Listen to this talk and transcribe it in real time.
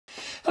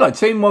Hello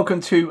team,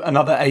 welcome to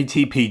another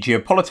ATP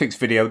Geopolitics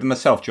video with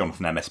myself,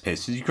 Jonathan MS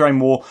Pearce. This is Ukraine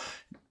War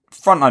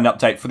Frontline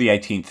update for the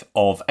 18th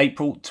of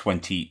April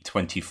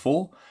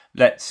 2024.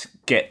 Let's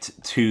get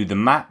to the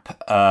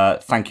map.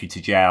 Thank you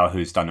to JR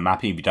who's done the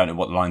mapping. If you don't know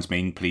what the lines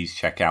mean, please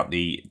check out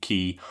the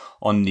key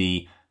on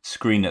the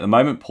screen at the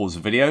moment. Pause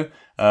the video.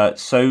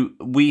 So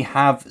we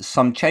have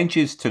some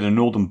changes to the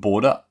northern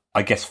border.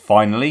 I guess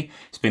finally,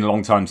 it's been a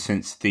long time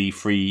since the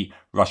Free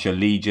Russia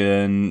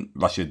Legion,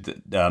 Russia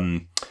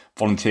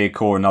Volunteer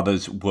Corps and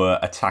others were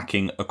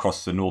attacking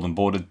across the northern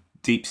border.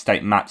 Deep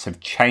state maps have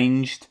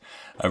changed,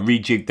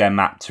 rejigged their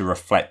map to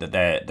reflect that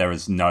there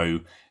is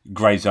no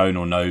grey zone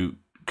or no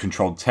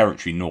controlled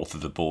territory north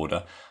of the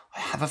border. I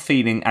have a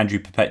feeling Andrew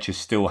Perpetua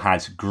still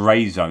has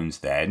grey zones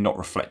there, not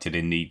reflected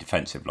in the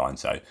defensive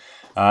lines though.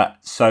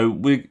 So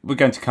we're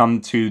going to come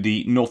to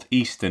the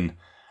northeastern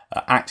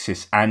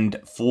axis,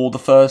 and for the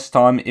first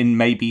time in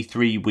maybe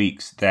 3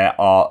 weeks there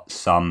are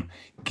some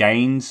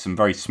gains, some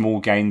very small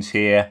gains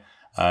here,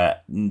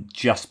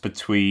 just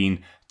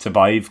between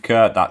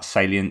Tabaivka, that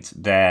salient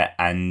there,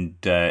 and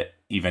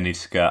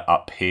Ivanivska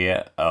up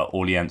here,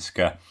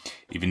 Orlianska,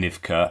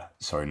 Ivanivka,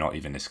 sorry, not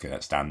Ivanivska,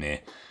 that's down near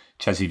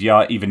Chasiv,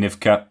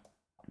 Ivanivka.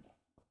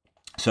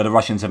 So the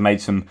Russians have made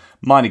some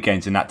minor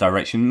gains in that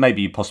direction,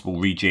 maybe a possible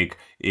rejig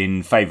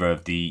in favour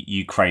of the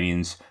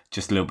Ukrainians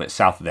just a little bit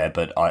south of there,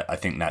 but I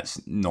think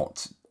that's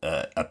not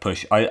a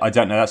push. I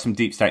don't know, that's some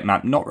deep state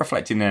map, not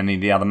reflecting in any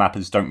of the other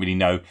mappers, don't really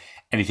know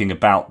anything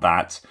about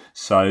that,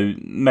 so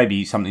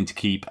maybe something to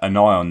keep an eye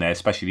on there,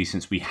 especially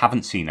since we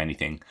haven't seen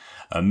anything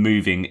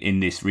moving in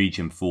this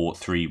region for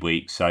 3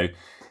 weeks. So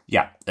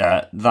yeah,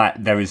 that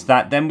there is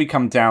that. Then we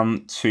come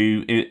down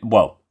to,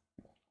 well,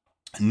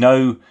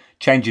 no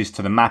changes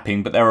to the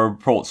mapping, but there are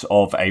reports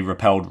of a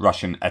repelled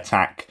Russian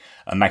attack,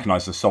 a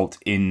mechanized assault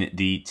in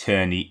the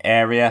Terny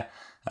area.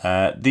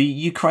 The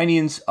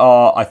Ukrainians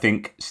are, I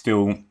think,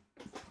 still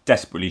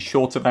desperately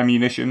short of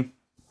ammunition.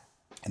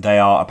 They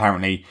are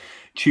apparently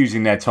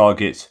choosing their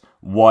targets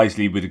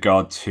wisely with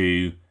regard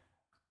to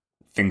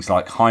things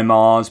like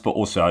HIMARS, but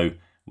also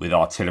with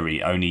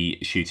artillery, only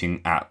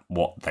shooting at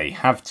what they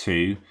have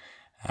to.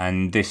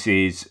 And this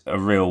is a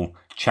real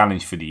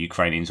challenge for the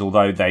Ukrainians,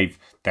 although they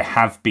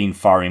have been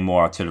firing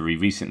more artillery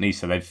recently,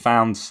 so they've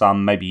found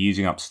some maybe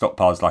using up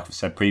stockpiles, like I've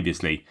said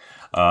previously.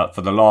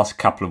 For the last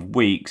couple of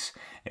weeks,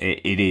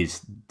 it is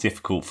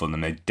difficult for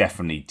them. They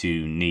definitely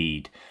do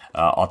need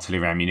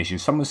artillery ammunition.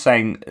 Someone was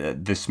saying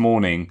this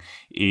morning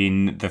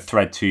in the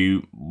thread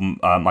to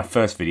my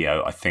first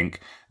video, I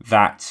think,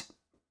 that,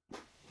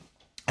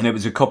 and it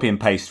was a copy and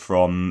paste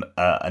from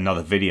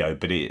another video,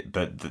 but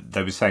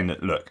they were saying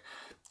that, look,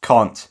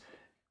 can't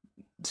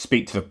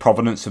speak to the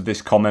provenance of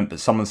this comment, but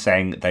someone's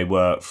saying that they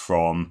were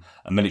from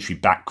a military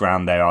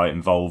background, they are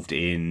involved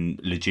in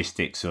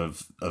logistics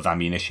of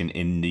ammunition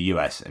in the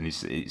US, and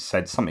it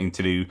said something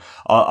to do,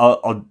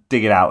 I'll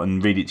dig it out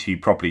and read it to you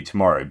properly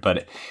tomorrow,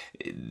 but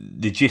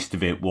the gist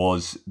of it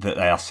was that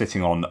they are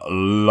sitting on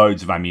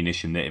loads of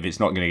ammunition that if it's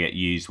not going to get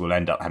used will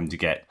end up having to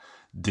get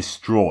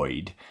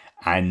destroyed,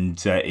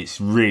 and it's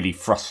really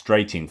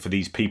frustrating for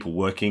these people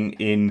working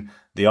in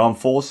the armed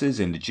forces,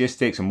 in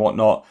logistics and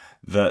whatnot,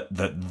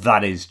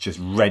 that is just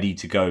ready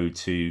to go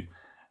to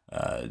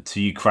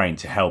Ukraine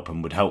to help,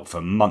 and would help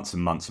for months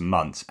and months and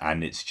months,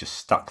 and it's just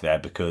stuck there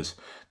because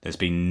there's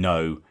been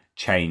no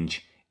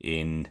change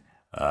in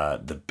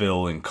the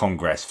bill in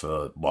Congress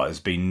for, well, there's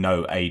been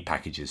no aid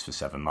packages for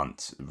 7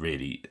 months,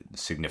 really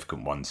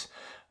significant ones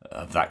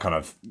of that kind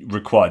of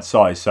required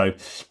size. So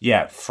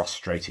yeah,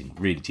 frustrating,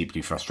 really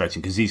deeply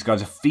frustrating, because these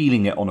guys are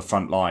feeling it on the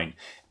front line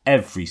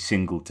every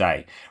single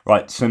day.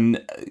 Right, some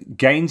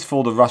gains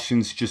for the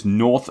Russians just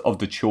north of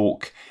the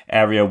Chalk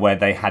area where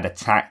they had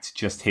attacked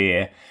just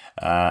here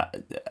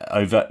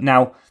over.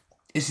 Now,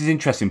 this is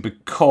interesting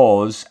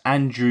because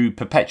Andrew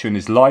Perpetua in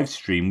his live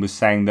stream was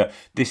saying that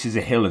this is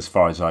a hill as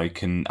far as I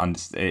can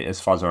understand, as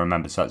far as I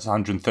remember. So it's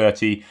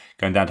 130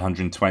 going down to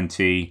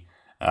 120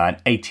 and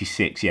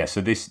 86. Yeah,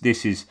 so this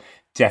is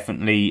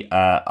definitely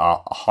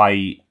a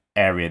high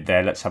area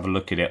there. Let's have a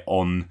look at it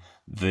on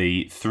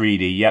the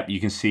 3D. Yep, you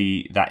can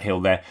see that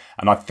hill there,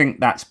 and I think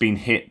that's been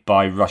hit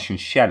by Russian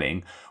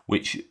shelling,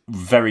 which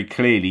very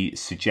clearly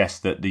suggests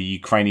that the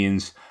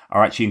Ukrainians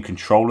are actually in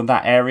control of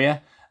that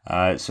area.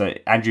 So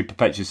Andrew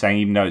Perpetua is saying,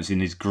 even though it's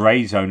in his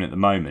grey zone at the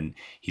moment,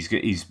 he's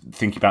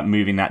thinking about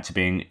moving that to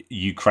being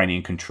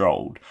Ukrainian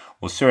controlled.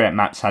 Well, Syriac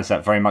Maps has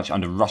that very much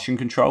under Russian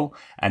control,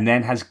 and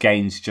then has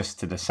gains just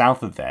to the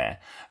south of there.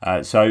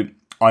 So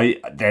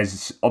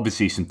there's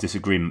obviously some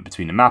disagreement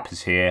between the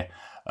mappers here.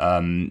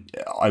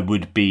 I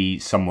would be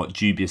somewhat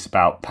dubious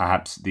about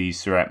perhaps the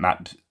Syriac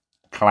Map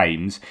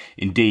claims.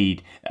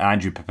 Indeed,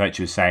 Andrew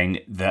Perpetua is saying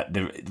that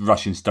the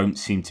Russians don't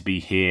seem to be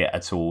here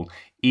at all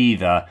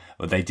either,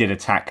 or they did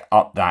attack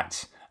up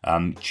that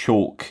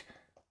chalk.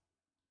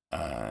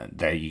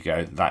 There you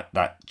go,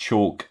 that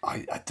chalk.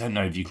 I don't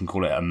know if you can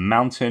call it a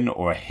mountain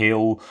or a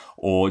hill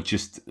or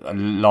just a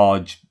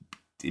large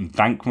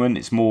embankment.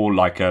 It's more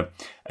like a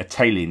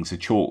tailings, a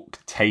chalk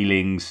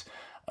tailings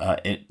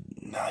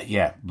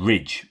yeah,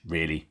 ridge,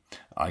 really,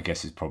 I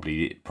guess is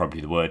probably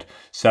the word.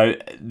 So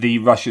the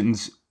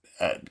Russians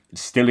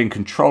still in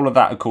control of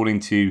that according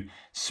to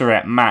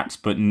Surrey maps,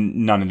 but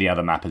none of the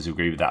other mappers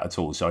agree with that at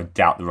all. So I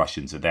doubt the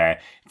Russians are there.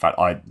 In fact,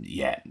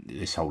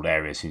 this whole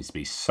area seems to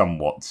be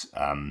somewhat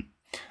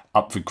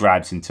up for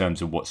grabs in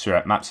terms of what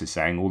Surrey maps is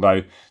saying.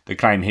 Although the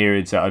claim here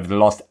is that over the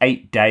last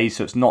 8 days,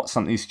 so it's not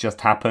something that's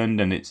just happened,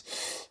 and it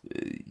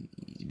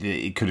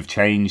could have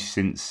changed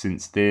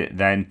since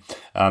then.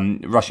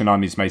 Russian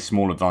armies made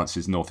small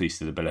advances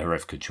northeast of the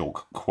Bilahorivka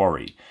chalk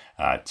quarry.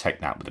 Take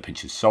that with a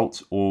pinch of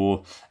salt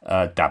or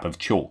a dab of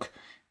chalk,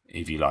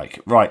 if you like.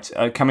 Right,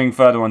 coming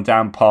further on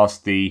down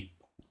past the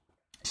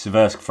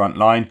Seversk front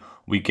line,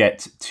 we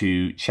get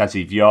to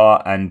Chaziv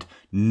Yar, and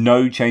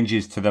no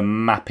changes to the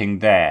mapping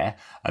there.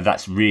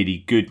 That's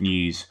really good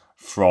news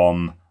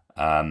from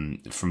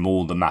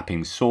all the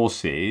mapping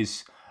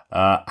sources.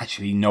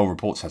 Actually, no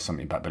reports has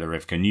something about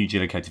Bilahorivka. New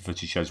geolocated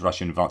footage shows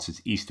Russian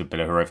advances east of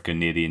Bilahorivka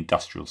near the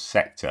industrial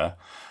sector.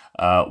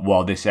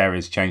 While this area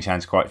has changed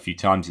hands quite a few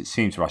times, it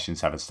seems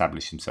Russians have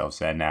established themselves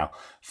there now.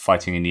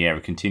 Fighting in the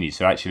area continues.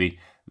 So actually,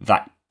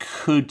 that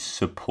could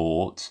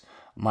support...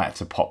 I might have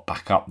to pop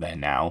back up there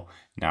now.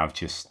 Now I've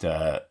just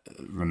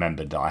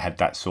remembered that I had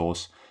that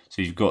source.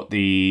 So you've got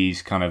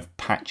these kind of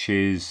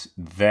patches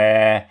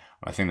there.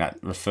 I think that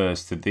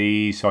refers to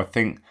these. So I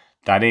think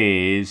that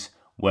is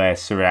where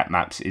Surrey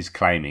Maps is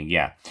claiming.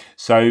 Yeah.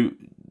 So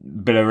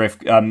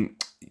Bilahorivka,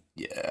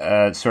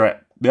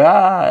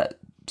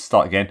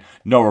 start again.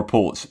 No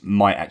reports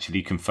might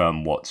actually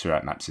confirm what Surrey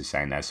Maps is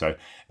saying there. So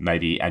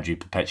maybe Andrew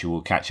Perpetua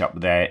will catch up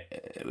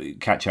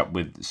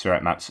with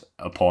Surrey Maps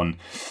upon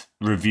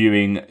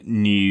reviewing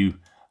new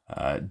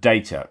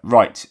data.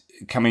 Right,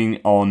 coming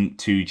on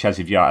to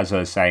Chaziv Yar, as I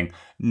was saying,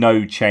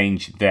 no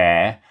change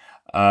there.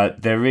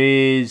 There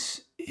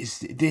is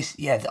this.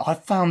 Yeah, I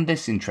found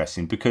this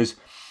interesting because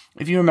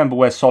if you remember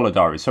where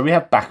Soledar is, so we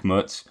have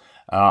Bakhmut.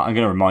 I'm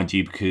going to remind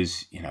you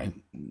because,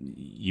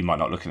 you might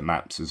not look at the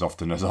maps as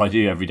often as I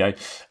do every day.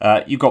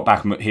 You've got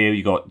Bakhmut here.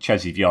 You've got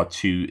Chaziv Yar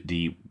to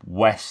the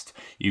west.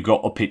 You've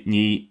got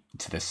Opitny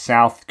to the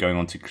south, going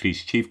on to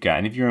Klishchivka.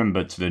 And if you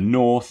remember to the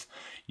north,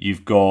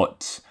 you've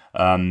got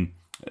Yehidne,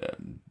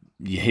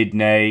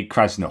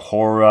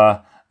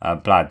 Krasnohora,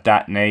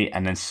 Bladatne,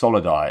 and then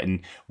Soledar.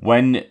 And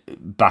when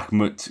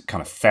Bakhmut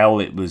kind of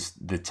fell, it was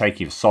the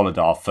taking of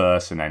Soledar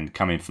first, and then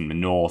coming from the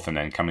north, and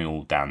then coming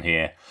all down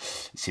here.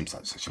 It seems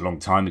like such a long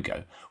time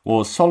ago.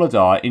 Well,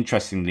 Soledar,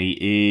 interestingly,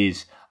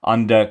 is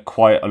under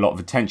quite a lot of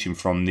attention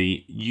from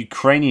the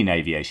Ukrainian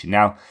aviation.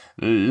 Now,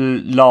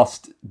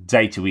 last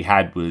data we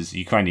had was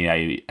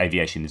Ukrainian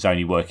aviation is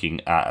only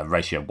working at a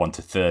ratio of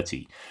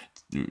 1:30.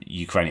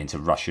 Ukrainian to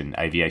Russian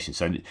aviation.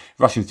 So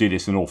Russians do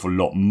this an awful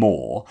lot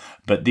more,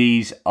 but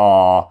these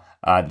are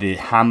the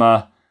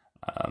Hammer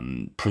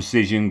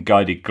precision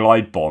guided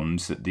glide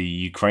bombs that the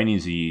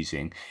Ukrainians are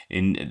using,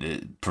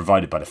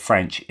 provided by the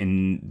French,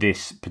 in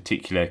this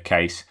particular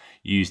case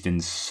used in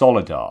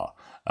Soledar.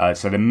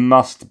 So there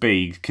must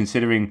be,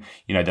 considering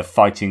the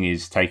fighting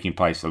is taking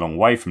place a long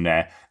way from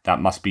there, that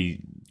must be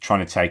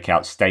trying to take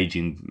out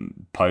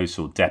staging posts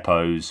or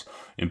depots,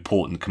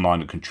 important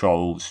command and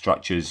control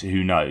structures,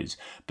 who knows.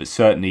 But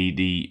certainly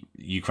the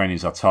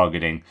Ukrainians are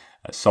targeting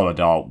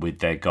Soledar with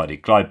their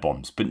guided glide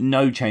bombs. But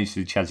no change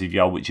to the Chaziv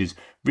Yar, which is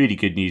really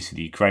good news for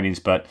the Ukrainians.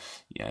 But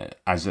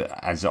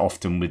as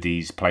often with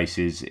these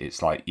places,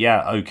 it's like,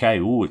 yeah, okay,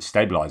 oh, it's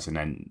stabilized, and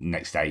then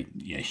next day,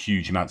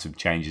 huge amounts of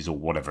changes or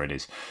whatever it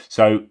is.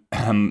 So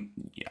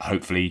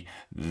hopefully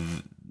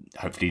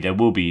there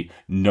will be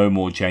no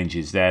more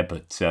changes there,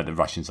 but the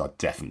Russians are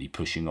definitely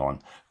pushing on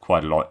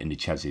quite a lot in the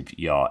Chaziv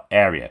Yar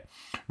area.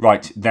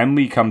 Right, then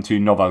we come to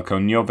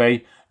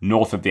Novokonyovo,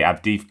 north of the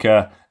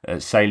Avdiivka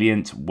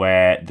salient,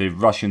 where the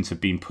Russians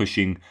have been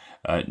pushing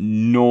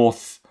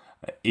north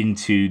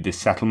into the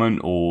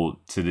settlement, or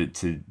to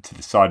the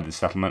side of the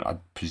settlement. I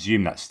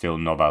presume that's still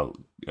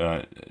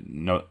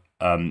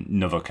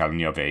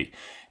Novokonyovo.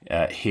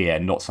 Here,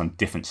 not some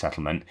different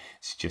settlement.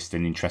 It's just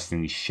an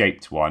interestingly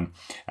shaped one.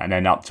 And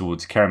then up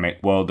towards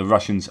Keremek, well, the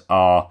Russians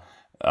are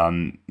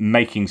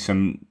making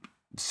some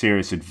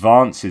serious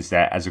advances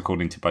there, as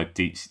according to both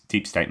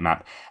Deep State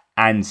Map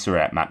and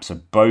Surrey Map. So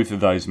both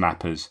of those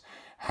mappers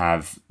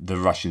have the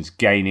Russians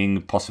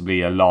gaining,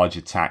 possibly a large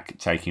attack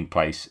taking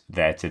place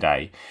there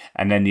today.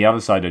 And then the other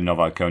side of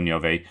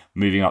Novokonyovo,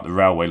 moving up the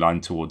railway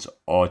line towards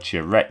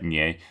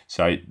Ocheretny.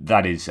 So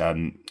that is,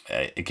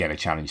 again, a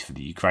challenge for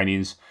the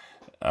Ukrainians.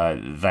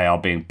 They are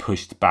being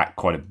pushed back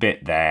quite a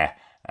bit there.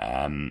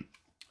 I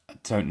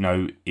don't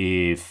know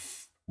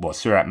if... Well,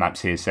 Surat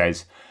Maps here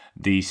says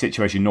the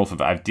situation north of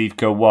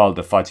Avdiivka, while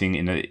the fighting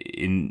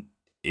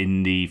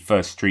in the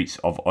first streets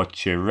of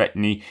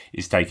Ocheretny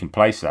is taking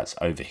place. So that's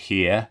over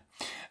here.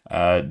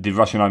 The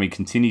Russian army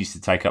continues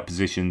to take up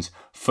positions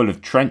full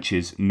of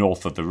trenches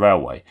north of the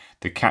railway.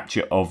 The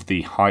capture of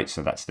the heights,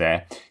 so that's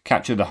there,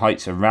 capture the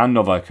heights around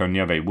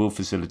Novokonyovo will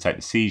facilitate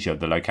the seizure of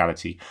the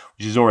locality,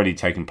 which has already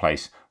taken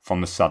place from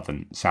the south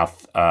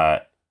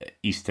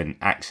eastern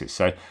axis.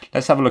 So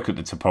let's have a look at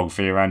the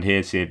topography around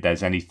here, see if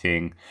there's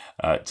anything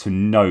to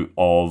note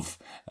of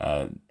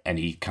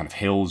any kind of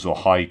hills or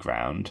high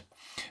ground.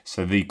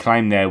 So the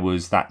claim there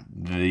was that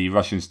the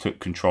Russians took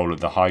control of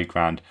the high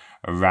ground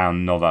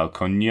around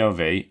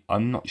Novokonyovo.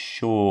 I'm not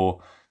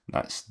sure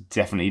that's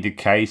definitely the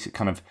case. It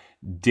kind of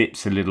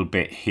dips a little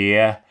bit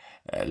here,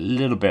 a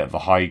little bit of a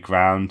high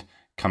ground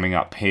coming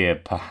up here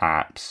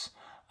perhaps,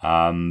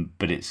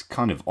 but it's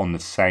kind of on the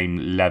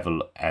same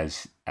level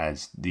as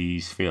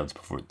these fields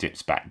before it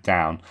dips back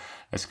down.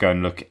 Let's go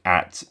and look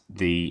at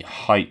the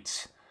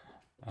height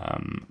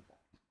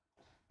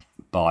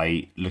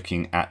by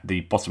looking at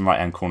the bottom right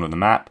hand corner of the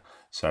map.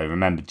 So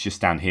remember,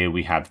 just down here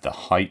we have the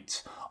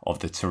height of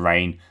the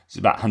terrain. It's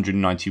about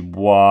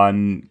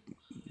 191,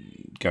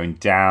 going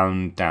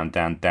down,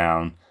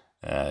 down.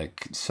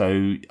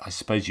 So I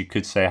suppose you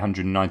could say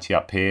 190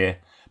 up here,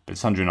 but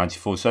it's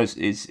 194. So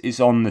it's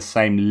on the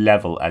same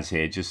level as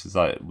here, just as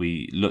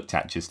we looked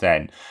at just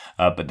then.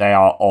 But they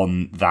are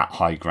on that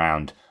high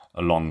ground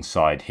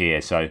alongside here.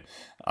 So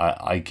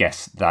I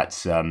guess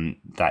that's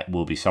that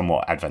will be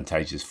somewhat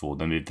advantageous for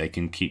them if they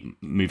can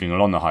keep moving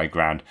along the high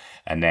ground,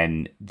 and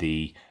then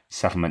the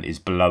settlement is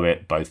below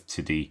it, both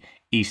to the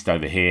east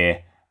over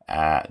here,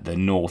 the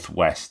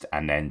northwest,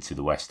 and then to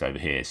the west over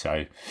here.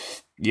 So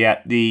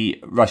yeah, the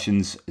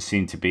Russians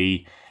seem to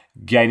be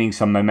gaining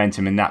some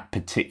momentum in that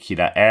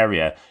particular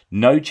area.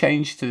 No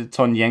change to the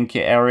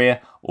Tonyenka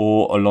area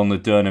or along the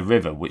Durna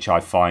River, which I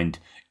find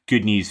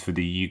good news for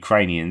the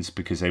Ukrainians,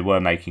 because they were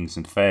making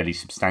some fairly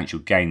substantial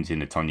gains in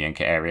the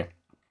Tonyenka area,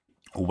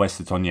 or west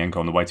of Tonyenka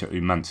on the way to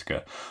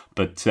Umanska.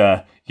 But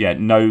yeah,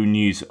 no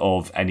news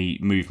of any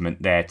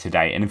movement there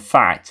today. And in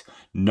fact,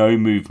 no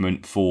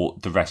movement for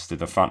the rest of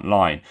the front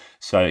line.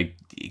 So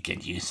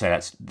again, you can say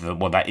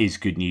that is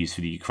good news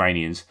for the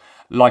Ukrainians.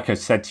 Like I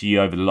said to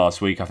you over the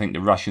last week, I think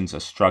the Russians are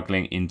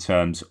struggling in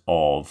terms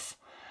of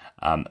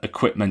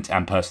equipment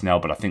and personnel,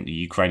 but I think the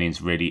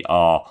Ukrainians really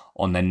are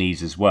on their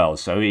knees as well.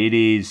 So it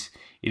is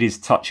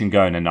touch and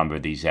go in a number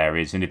of these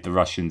areas, and if the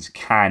Russians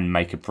can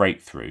make a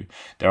breakthrough,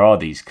 there are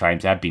these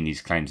claims, there have been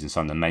these claims in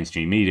some of the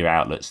mainstream media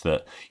outlets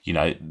that, you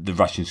know, the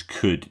Russians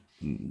could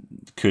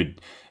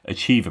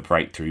achieve a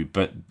breakthrough,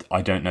 but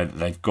I don't know that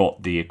they've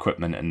got the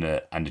equipment and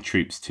the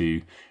troops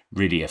to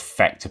really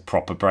effect a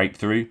proper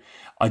breakthrough.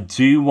 I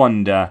do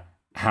wonder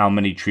how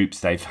many troops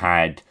they've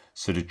had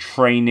sort of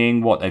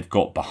training, what they've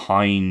got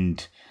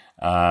behind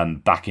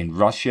back in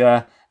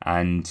Russia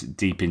and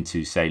deep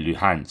into, say,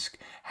 Luhansk,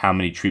 how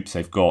many troops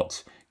they've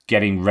got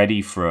getting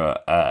ready for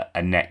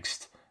a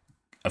next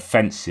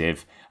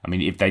offensive. I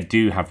mean, if they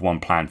do have one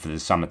planned for the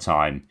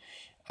summertime,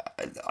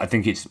 I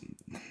think it's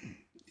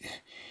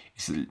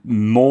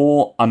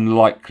more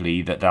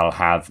unlikely that they'll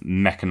have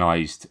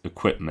mechanized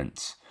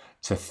equipment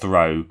to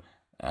throw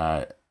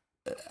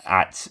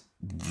at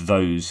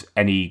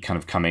any kind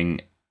of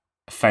coming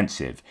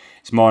offensive.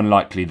 It's more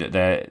unlikely that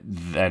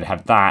they'd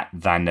have that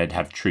than they'd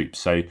have troops.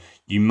 So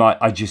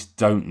I just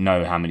don't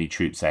know how many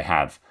troops they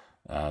have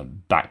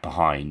back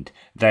behind.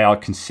 They are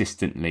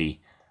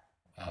consistently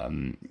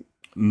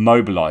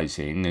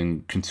mobilizing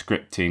and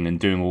conscripting and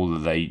doing all that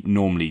they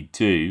normally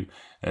do,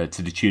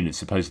 to the tune of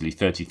supposedly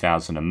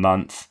 30,000 a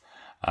month.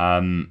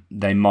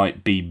 They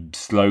might be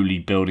slowly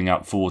building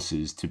up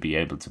forces to be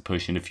able to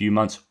push in a few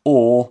months,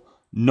 or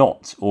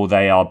not, or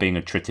they are being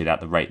attrited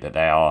at the rate that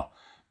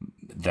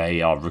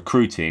they are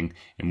recruiting,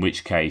 in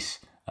which case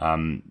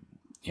you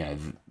know,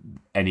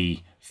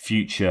 any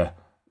future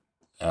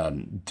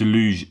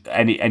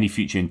any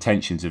future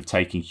intentions of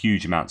taking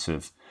huge amounts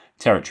of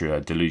territory are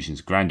delusions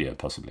grandeur,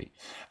 possibly.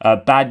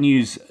 Bad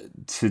news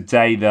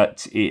today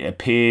that it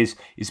appears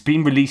it's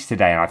been released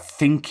today, and I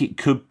think it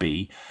could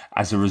be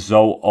as a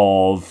result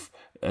of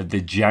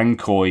the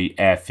Jankoy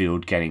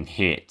airfield getting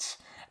hit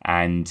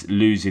and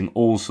losing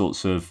all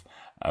sorts of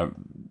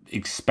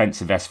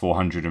expensive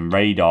S-400 and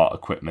radar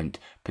equipment,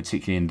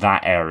 particularly in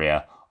that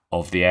area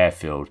of the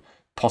airfield.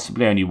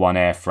 Possibly only one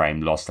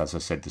airframe lost, as I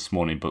said this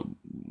morning, but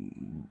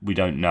we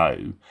don't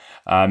know.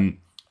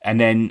 And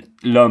then,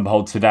 lo and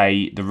behold,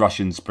 today, the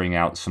Russians bring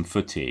out some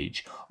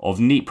footage of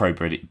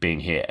Dnipro being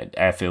hit at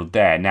airfield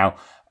there. Now,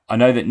 I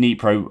know that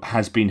Dnipro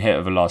has been hit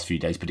over the last few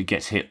days, but it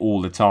gets hit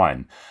all the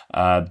time.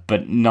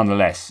 But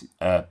nonetheless,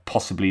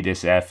 possibly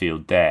this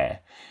airfield there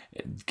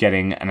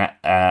getting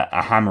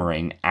a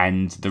hammering,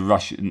 and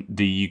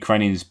the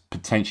Ukrainians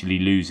potentially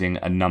losing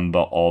a number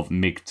of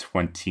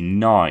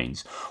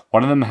MiG-29s.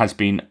 One of them has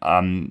been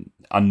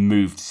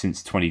unmoved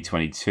since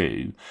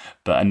 2022,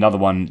 but another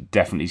one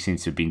definitely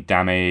seems to have been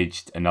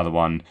damaged, another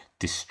one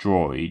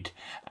destroyed,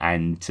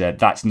 and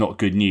that's not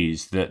good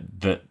news. That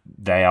the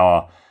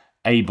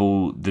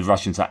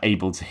Russians are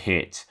able to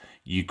hit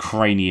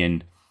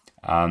Ukrainian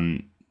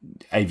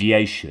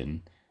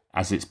aviation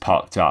as it's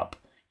parked up,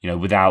 you know,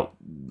 without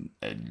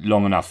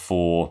long enough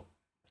for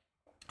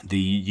the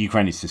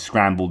Ukrainians to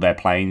scramble their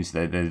planes.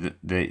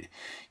 The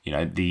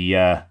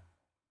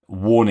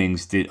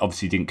warnings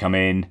obviously didn't come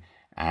in,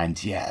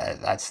 and yeah,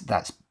 that's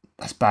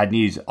bad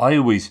news. I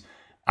always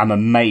am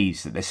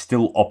amazed that they're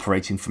still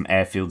operating from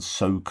airfields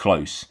so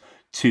close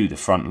to the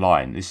front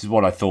line. This is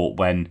what I thought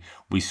when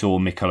we saw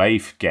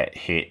Mykolaiv get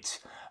hit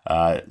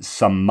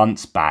some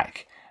months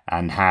back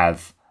and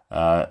have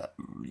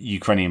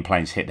Ukrainian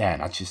planes hit there.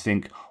 And I just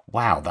think,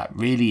 wow, that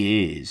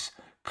really is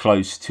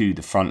close to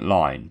the front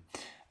line.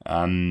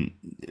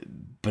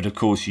 But of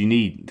course, you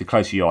need, the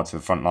closer you are to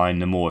the front line,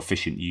 the more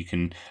efficiently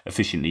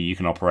you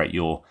can operate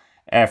your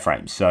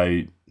airframe.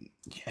 So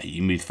yeah,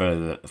 you move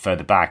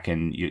further back,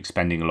 and you're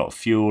expending a lot of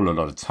fuel, a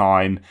lot of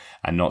time,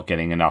 and not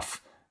getting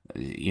enough,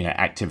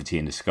 activity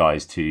in the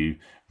skies to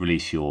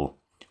release your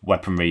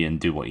weaponry and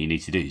do what you need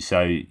to do.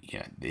 So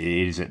yeah,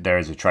 there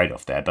is a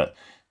trade-off there, but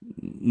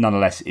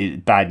nonetheless,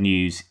 bad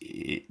news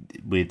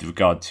with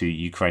regard to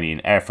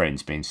Ukrainian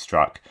airframes being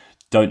struck.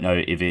 Don't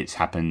know if it's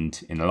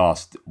happened in the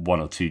last 1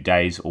 or 2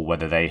 days or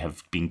whether they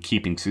have been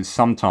keeping. So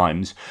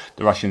sometimes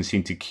the Russians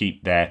seem to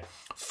keep their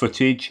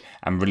footage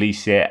and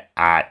release it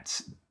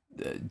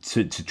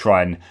to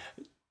try and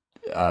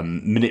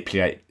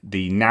manipulate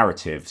the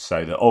narrative,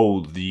 so that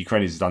the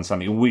Ukrainians have done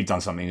something and we've done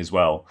something as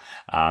well,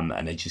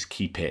 and they just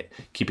keep it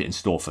in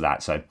store for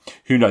that. So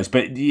who knows?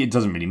 But it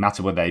doesn't really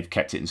matter whether they've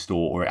kept it in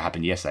store or it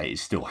happened yesterday. It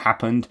still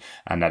happened,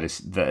 and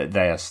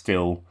they are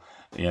still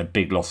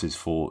big losses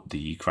for the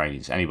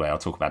Ukrainians. Anyway, I'll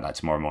talk about that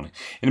tomorrow morning.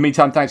 In the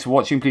meantime, thanks for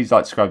watching. Please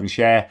like, subscribe and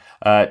share.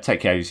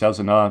 Take care of yourselves,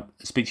 and I'll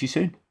speak to you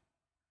soon.